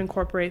to sort of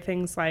incorporate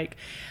things like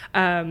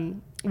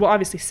well,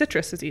 obviously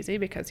citrus is easy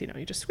because, you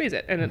just squeeze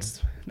it and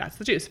that's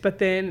the juice. But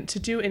then to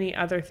do any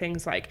other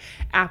things like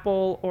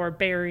apple or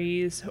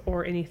berries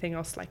or anything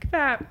else like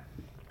that,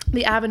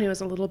 the avenue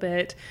is a little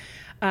bit,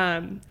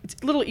 it's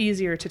a little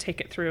easier to take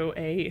it through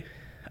a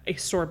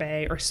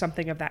sorbet or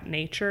something of that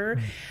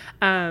nature.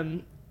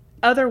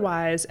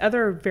 Otherwise,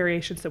 other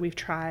variations that we've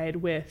tried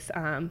with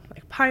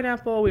like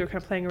pineapple, we were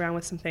kind of playing around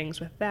with some things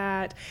with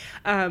that.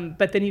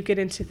 But then you get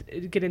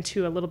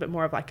into a little bit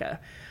more of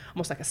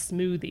almost like a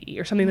smoothie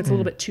or something that's a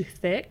little bit too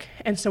thick.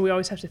 And so we're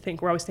always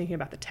thinking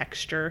about the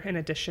texture in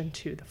addition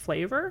to the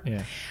flavor.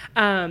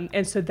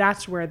 And so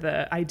that's where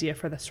the idea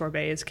for the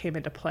sorbets came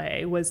into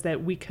play, was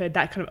that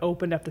that kind of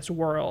opened up this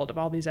world of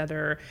all these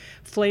other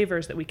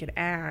flavors that we could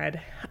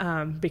add,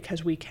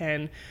 because we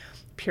can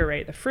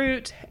puree the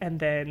fruit and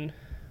then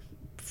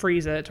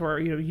freeze it or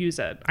use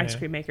an ice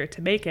cream maker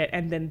to make it,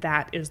 and then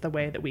that is the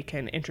way that we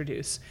can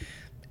introduce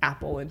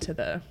apple into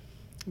the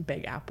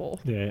Big Apple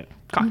Yeah.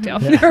 cocktail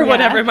or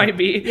whatever it might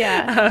be.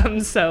 Yeah.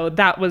 So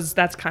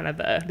that's kind of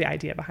the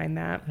idea behind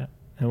that. Yeah.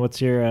 And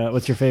what's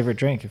your favorite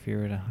drink if you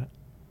were to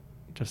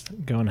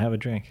just go and have a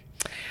drink?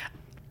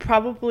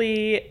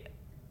 Probably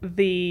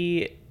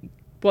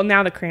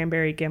now the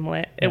cranberry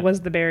gimlet. Yeah. It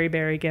was the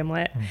berry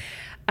gimlet.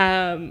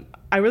 I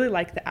really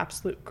like the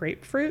Absolute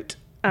grapefruit.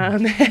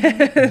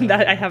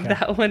 That I have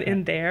that one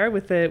in there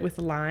with the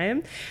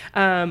lime.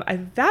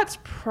 That's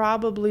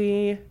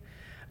probably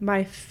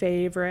my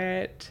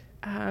favorite.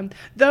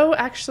 Though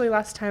actually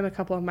last time a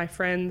couple of my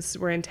friends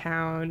were in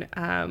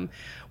town,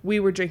 we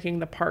were drinking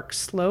the Park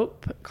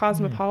Slope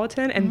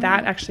Cosmopolitan, and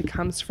that actually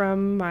comes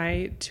from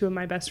two of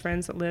my best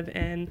friends that live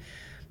in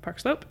Park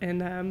Slope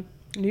in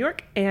New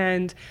York.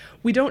 And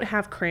we don't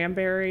have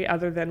cranberry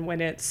other than when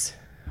it's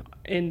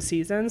in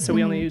season, so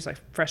we only use like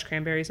fresh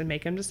cranberries and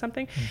make them to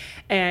something.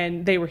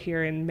 And they were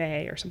here in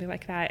May or something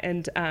like that,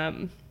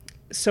 and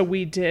so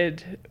we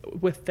did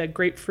with the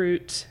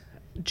grapefruit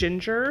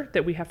ginger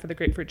that we have for the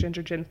grapefruit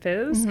ginger gin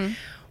fizz.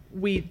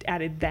 We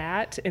added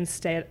that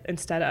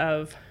instead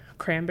of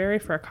cranberry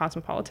for a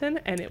Cosmopolitan,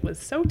 and it was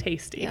so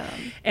tasty. Yum.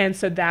 And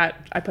so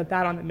that I put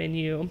that on the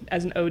menu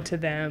as an ode to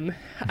them,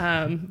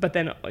 but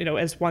then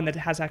as one that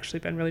has actually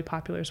been really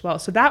popular as well.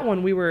 So that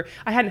one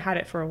I hadn't had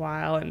it for a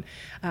while, and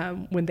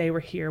when they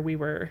were here we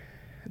were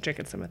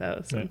drinking some of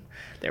those, and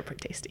they're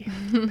pretty tasty.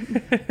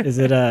 Is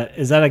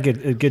that a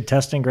good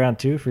testing ground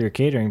too for your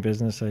catering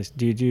business?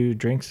 Do you do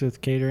drinks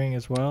with catering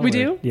as well? We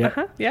do.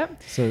 Yeah. Yeah.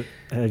 So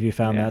have you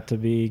found that to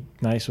be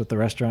nice with the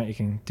restaurant? You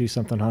can do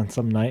something on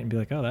some night and be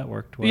like, oh, that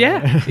worked well.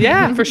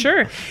 Yeah, for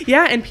sure.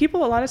 Yeah, and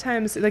people a lot of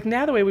times, like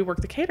now the way we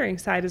work the catering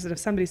side is that if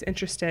somebody's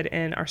interested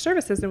in our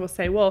services, then we'll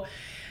say, well,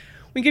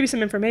 we can give you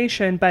some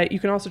information, but you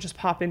can also just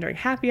pop in during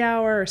happy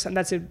hour or something.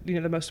 That's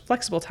the most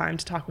flexible time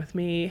to talk with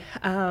me.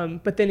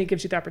 But then it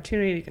gives you the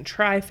opportunity. You can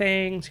try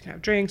things, you can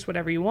have drinks,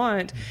 whatever you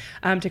want,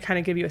 to kind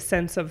of give you a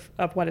sense of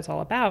what it's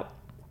all about.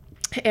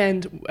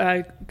 And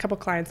a couple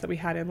clients that we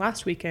had in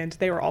last weekend,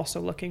 they were also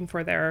looking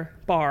for their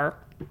bar.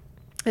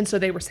 And so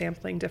they were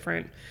sampling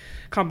different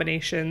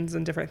combinations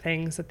and different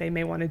things that they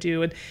may want to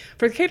do. And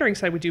for the catering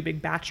side, we do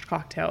big batch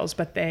cocktails,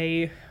 but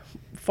they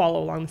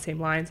follow along the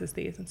same lines as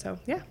these. And so,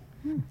 yeah.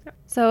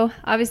 So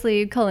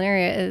obviously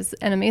Culinaria is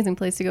an amazing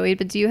place to go eat,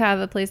 but do you have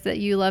a place that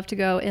you love to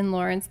go in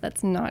Lawrence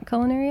that's not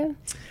Culinaria?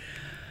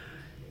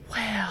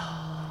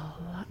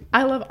 Well,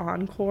 I love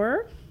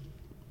Encore.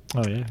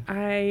 Oh yeah.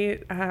 I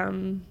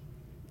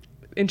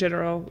in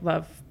general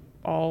love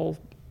all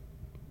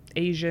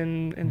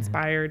Asian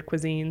inspired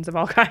cuisines of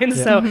all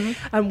kinds. So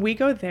we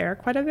go there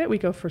quite a bit. We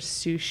go for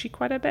sushi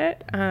quite a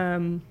bit,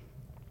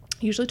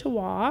 usually to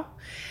Wa,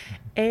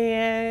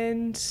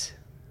 and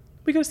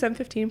we go to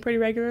 715 pretty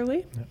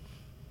regularly.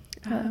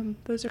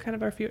 Those are kind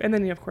of our few, and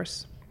then of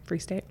course Free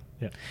State.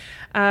 Yeah.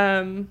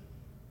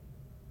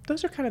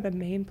 Those are kind of the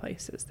main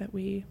places that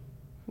we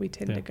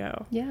tend to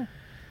go. Yeah.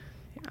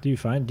 Do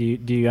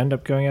you end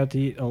up going out to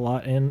eat a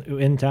lot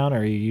in town,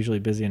 or are you usually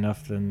busy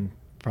enough then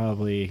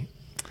probably?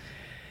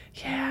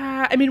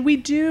 Yeah, I mean we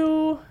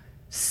do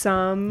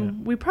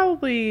some.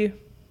 Yeah.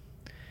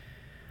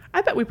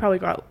 I bet we probably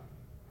go out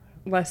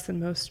less than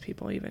most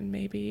people, even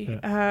maybe.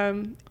 Yeah.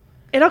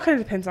 It all kind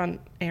of depends on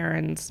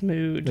Aaron's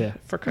mood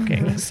for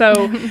cooking.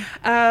 So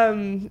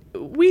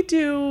we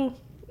do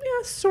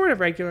sort of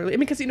regularly. I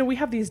mean, because we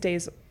have these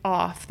days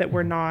off that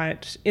we're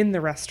not in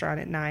the restaurant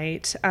at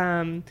night.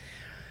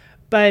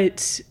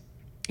 But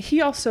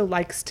he also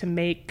likes to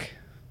make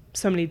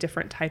so many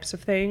different types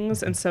of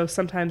things, and so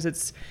sometimes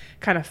it's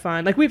kind of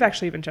fun. Like we've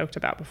actually even joked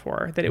about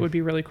before that it would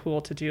be really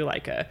cool to do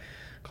like a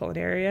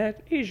Culinaria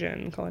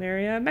Asian,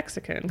 Culinaria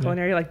Mexican,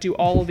 Culinaria, like do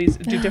all of these,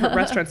 do different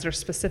restaurants that are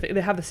specific.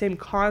 They have the same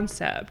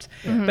concept,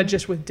 but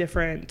just with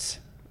different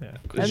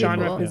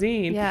genre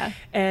cuisine. Yeah.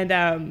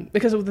 And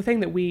because of the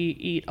thing that we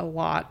eat a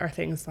lot are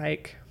things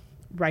like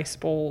rice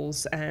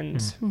bowls and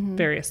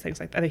various things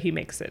like that. He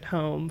makes it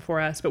home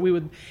for us, but we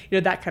would,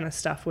 that kind of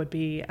stuff would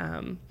be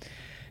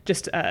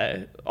just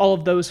all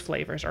of those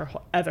flavors are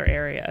other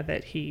area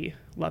that he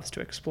loves to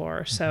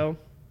explore. So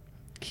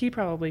he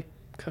probably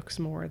cooks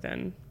more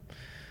than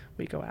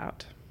we go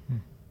out.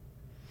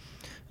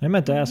 I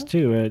meant to ask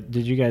too,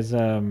 did you guys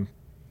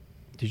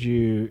did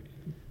you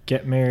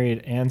get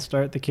married and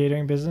start the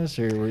catering business,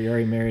 or were you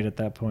already married at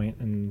that point?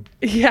 And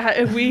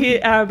yeah, we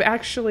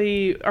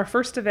actually, our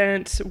first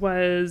event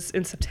was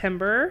in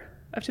September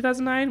of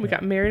 2009. We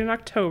got married in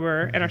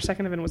October, and our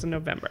second event was in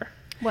November.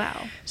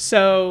 Wow.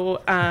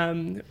 So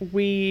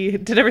we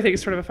did everything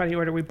sort of a funny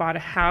order. We bought a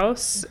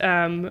house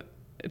 2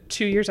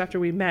 years after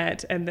we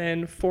met, and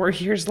then 4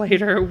 years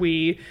later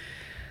we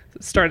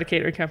started a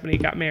catering company,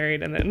 got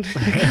married, and then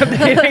got the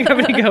catering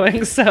company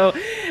going. So,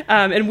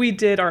 and we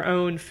did our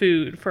own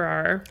food for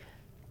our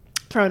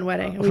own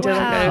wedding. We did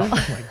wow.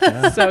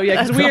 so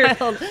yeah,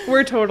 because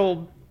we're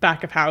total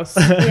back of house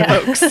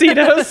folks, you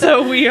know.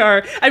 So we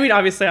are. I mean,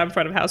 obviously, I'm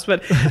front of house,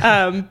 but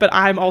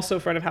I'm also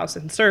front of house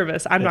in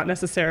service. I'm not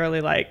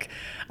necessarily like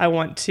I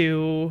want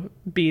to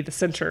be the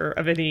center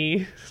of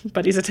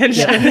anybody's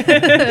attention.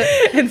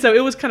 And so it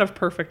was kind of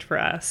perfect for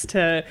us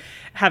to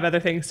have other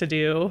things to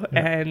do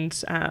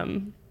and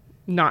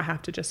not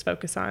have to just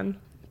focus on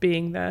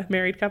being the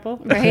married couple.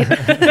 Right.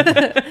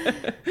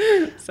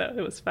 So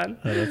it was fun.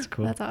 Oh, that's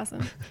cool. That's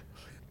awesome.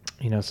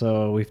 You know,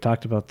 so we've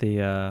talked about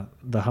the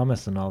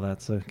hummus and all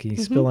that. So can you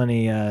spill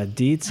any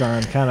deets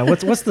on kind of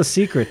what's the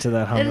secret to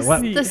that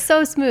hummus? It's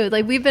so smooth.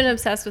 Like we've been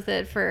obsessed with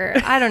it for,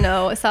 I don't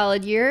know, a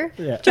solid year,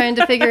 trying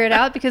to figure it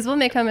out because we'll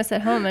make hummus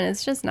at home and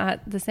it's just not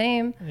the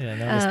same. Yeah,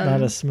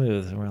 not as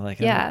smooth. And we're like,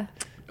 yeah.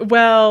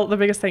 Well, the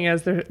biggest thing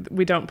is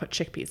we don't put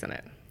chickpeas in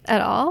it.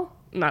 At all?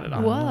 Not at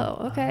all.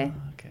 Whoa. Okay.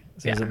 Okay.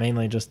 So is it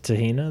mainly just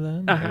tahina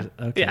then?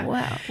 Okay. Yeah.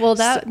 Wow. Well,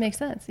 that makes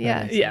sense.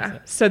 Yeah. Yeah.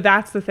 So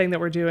that's the thing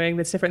that we're doing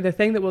that's different. The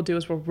thing that we'll do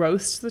is we'll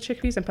roast the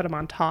chickpeas and put them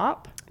on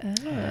top.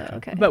 Oh,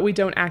 okay. But we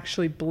don't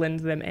actually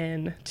blend them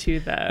in to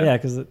the... Yeah,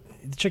 because the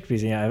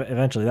chickpeas,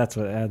 eventually that's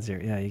what adds you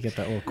get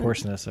that little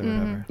coarseness or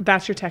whatever.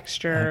 That's your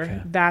texture. Okay.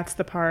 That's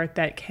the part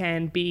that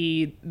can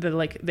be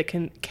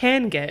that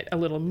can get a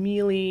little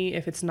mealy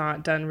if it's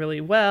not done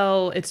really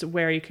well. It's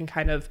where you can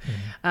kind of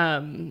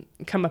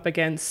come up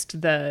against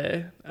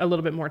a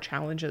little bit more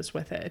challenges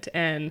with it.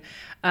 And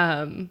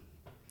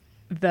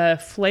the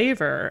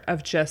flavor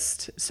of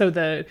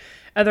the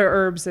other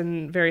herbs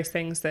and various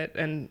things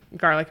and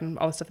garlic and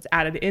all the stuff that's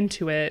added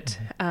into it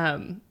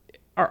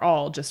are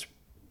all just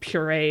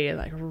puree,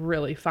 like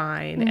really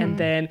fine. And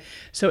then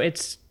so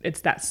it's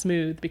that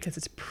smooth because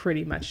it's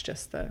pretty much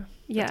just the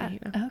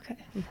tahina. Okay.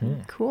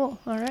 Cool.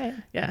 All right.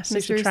 Yeah, so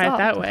you should try it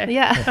that way.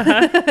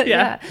 Yeah.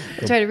 Yeah.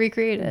 Try to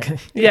recreate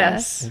it.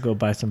 Yes. We'll go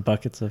buy some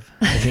buckets of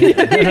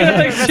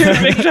Like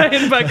super big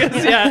giant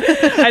buckets. Yeah,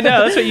 I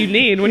know that's what you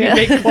need when you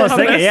make hummus.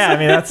 I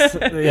mean that's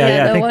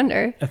no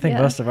wonder. I think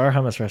most of our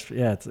hummus recipes,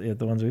 it's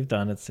the ones we've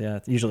done. It's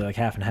usually like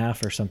half and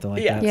half or something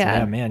like that. Yeah.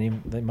 So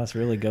man, they must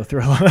really go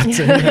through a lot.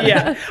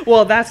 Yeah.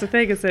 Well, that's the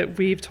thing is that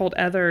we've told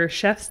other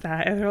chefs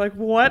that, and they're like,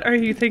 "What are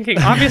you thinking?"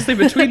 Obviously,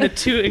 between the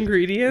two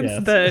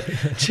ingredients, the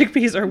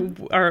chickpeas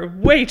are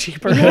way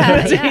cheaper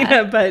than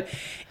tahina, but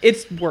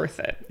it's worth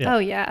it. Yeah. Oh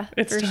yeah,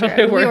 it's for totally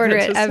sure. worth We order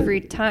it it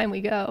every time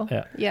we go.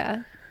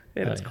 Yeah.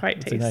 It is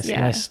quite tasty. It's a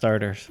nice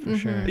starter for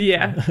sure.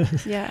 Yeah.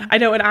 Yeah. I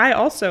know. And I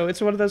also, it's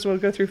one of those we'll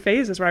go through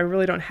phases where I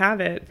really don't have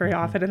it very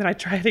often. And then I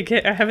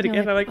have it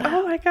again. I'm like,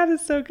 oh my God,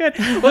 it's so good.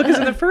 Well, because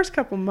in the first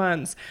couple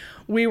months,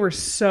 we were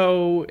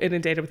so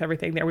inundated with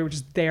everything there. We were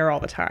just there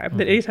all the time.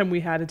 But anytime we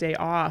had a day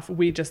off,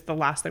 the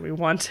last thing we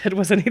wanted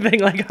was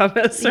anything like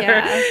hummus or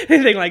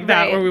anything like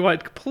that, where we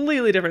want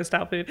completely different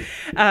style food.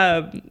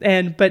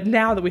 But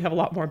now that we have a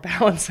lot more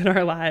balance in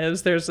our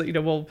lives, there's,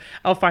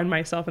 I'll find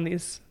myself in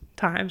these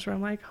times where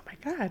I'm like, oh my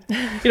God,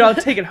 I'll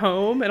take it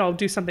home and I'll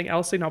do something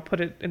else, I'll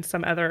put it in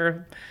some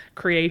other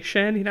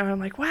creation, and I'm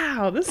like,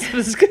 wow, this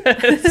is good.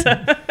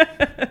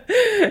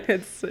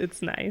 So,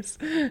 it's nice.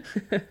 We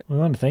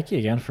want to thank you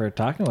again for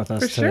talking with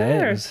us today.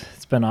 Sure.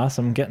 It's been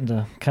awesome getting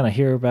to kind of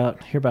hear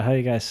about how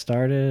you guys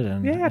started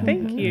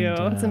thank you.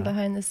 Some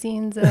behind the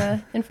scenes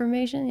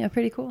information. Yeah,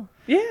 pretty cool.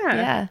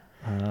 Yeah.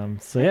 We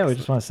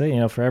just want to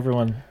say, for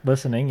everyone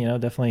listening,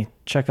 definitely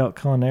check out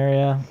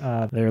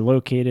Culinaria. They're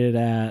located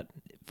at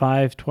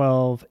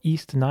 512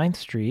 East 9th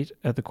Street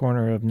at the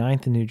corner of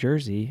 9th and New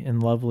Jersey in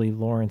lovely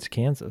Lawrence,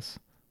 Kansas.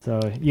 So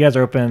you guys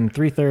are open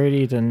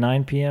 3:30 to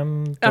 9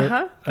 p.m.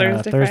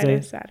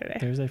 Thursday, Saturday.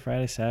 Thursday,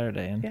 Friday,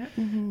 Saturday.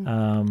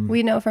 And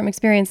we know from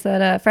experience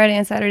that Friday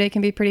and Saturday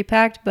can be pretty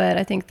packed, but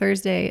I think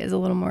Thursday is a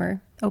little more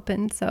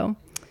open. So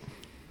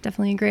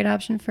definitely a great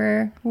option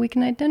for a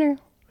weeknight dinner.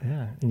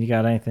 Yeah. And you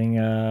got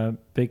anything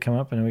big come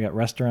up? And we got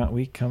Restaurant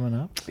Week coming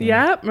up. So.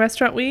 Yep.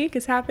 Restaurant Week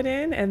is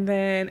happening. And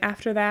then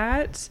after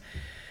that,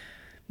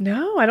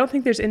 no, I don't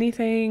think there's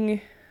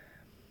anything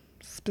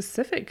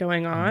specific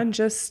going on.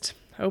 Just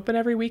open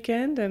every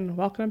weekend and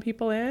welcome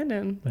people in.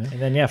 And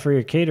then, for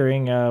your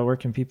catering, where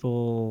can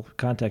people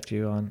contact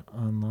you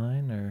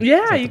online? Or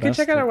yeah, you can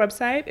check out our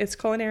website. It's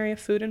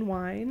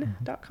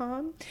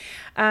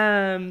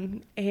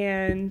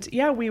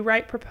culinariafoodandwine.com. We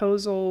write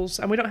proposals,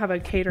 and we don't have a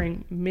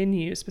catering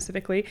menu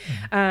specifically.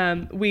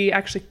 We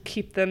actually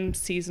keep them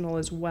seasonal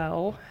as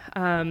well.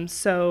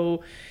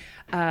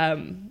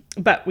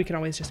 But we can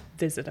always just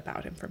visit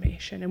about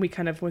information, and we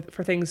kind of,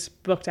 for things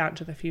booked out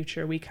into the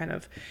future, we kind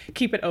of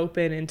keep it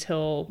open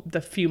until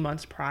the few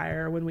months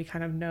prior when we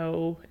kind of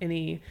know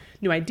any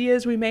new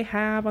ideas we may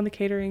have on the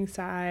catering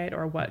side,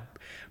 or what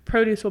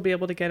produce we'll be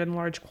able to get in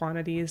large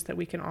quantities that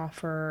we can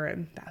offer,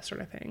 and that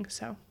sort of thing.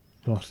 So,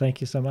 well, thank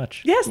you so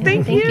much. Yes,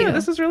 thank you.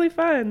 This was really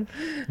fun.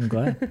 I'm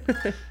glad.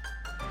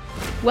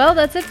 Well,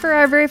 that's it for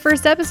our very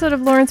first episode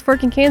of Lawrence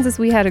Fork in Kansas.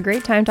 We had a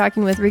great time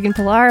talking with Regan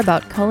Pillar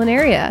about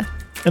Culinaria.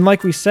 And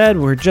like we said,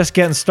 we're just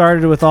getting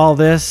started with all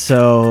this.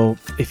 So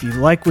if you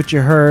like what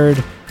you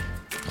heard,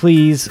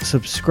 please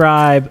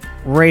subscribe,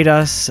 rate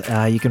us.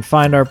 You can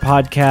find our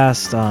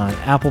podcast on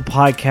Apple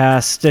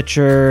Podcasts,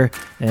 Stitcher,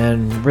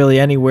 and really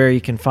anywhere you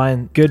can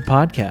find good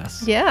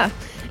podcasts. Yeah.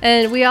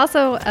 And we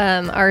also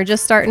are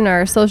just starting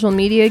our social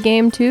media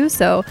game too.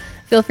 So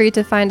feel free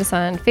to find us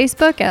on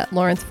Facebook at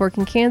Lawrence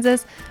Forking,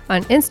 Kansas,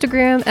 on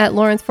Instagram at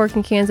Lawrence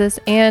Forking, Kansas,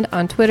 and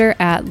on Twitter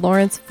at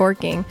Lawrence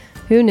Forking.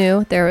 Who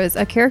knew there was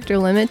a character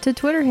limit to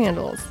Twitter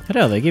handles? I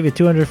know, they give you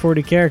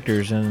 240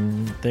 characters,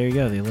 and there you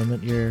go. They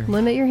limit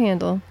your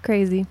handle.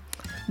 Crazy.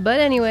 But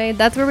anyway,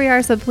 that's where we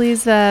are. So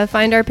please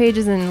find our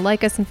pages and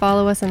like us and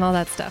follow us and all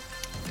that stuff.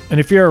 And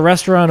if you're a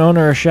restaurant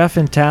owner or chef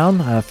in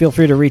town, feel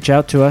free to reach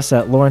out to us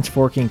at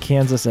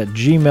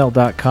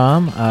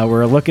lawrenceforkingkansas@gmail.com.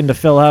 We're looking to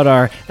fill out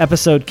our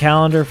episode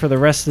calendar for the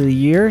rest of the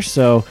year.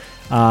 So,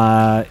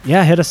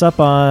 hit us up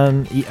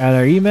at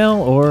our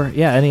email or,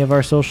 any of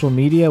our social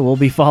media. We'll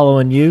be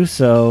following you.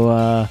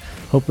 So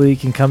hopefully you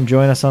can come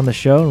join us on the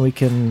show and we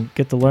can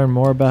get to learn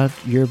more about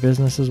your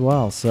business as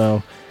well.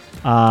 So,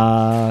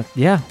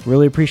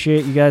 really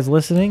appreciate you guys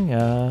listening.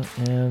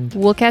 And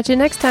we'll catch you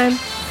next time.